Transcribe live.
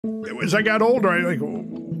As I got older, I like,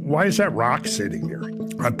 why is that rock sitting here?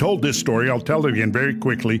 I've told this story. I'll tell it again very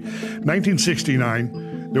quickly.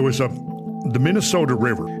 1969, there was the Minnesota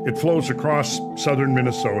River. It flows across southern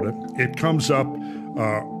Minnesota. It comes up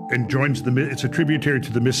and joins it's a tributary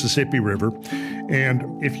to the Mississippi River.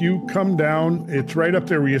 And if you come down, it's right up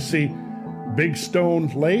there where you see Big Stone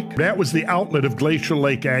Lake. That was the outlet of Glacial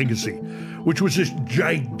Lake Agassiz, which was this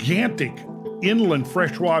gigantic inland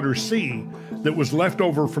freshwater sea that was left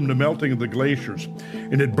over from the melting of the glaciers.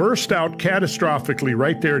 And it burst out catastrophically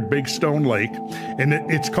right there at Big Stone Lake. And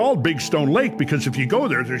it's called Big Stone Lake because if you go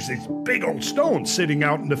there, there's these big old stones sitting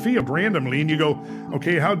out in the field randomly, and you go,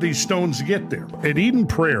 okay, how'd these stones get there? At Eden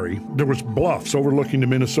Prairie, there was bluffs overlooking the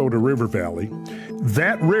Minnesota River Valley.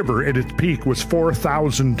 That river at its peak was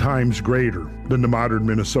 4,000 times greater than the modern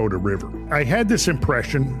Minnesota River. I had this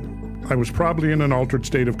impression. I was probably in an altered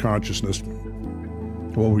state of consciousness.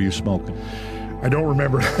 What were you smoking? I don't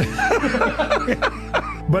remember.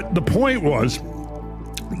 But the point was,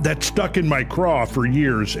 that stuck in my craw for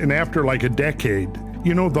years. And after like a decade,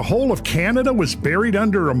 the whole of Canada was buried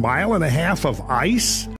under 1.5 miles of ice.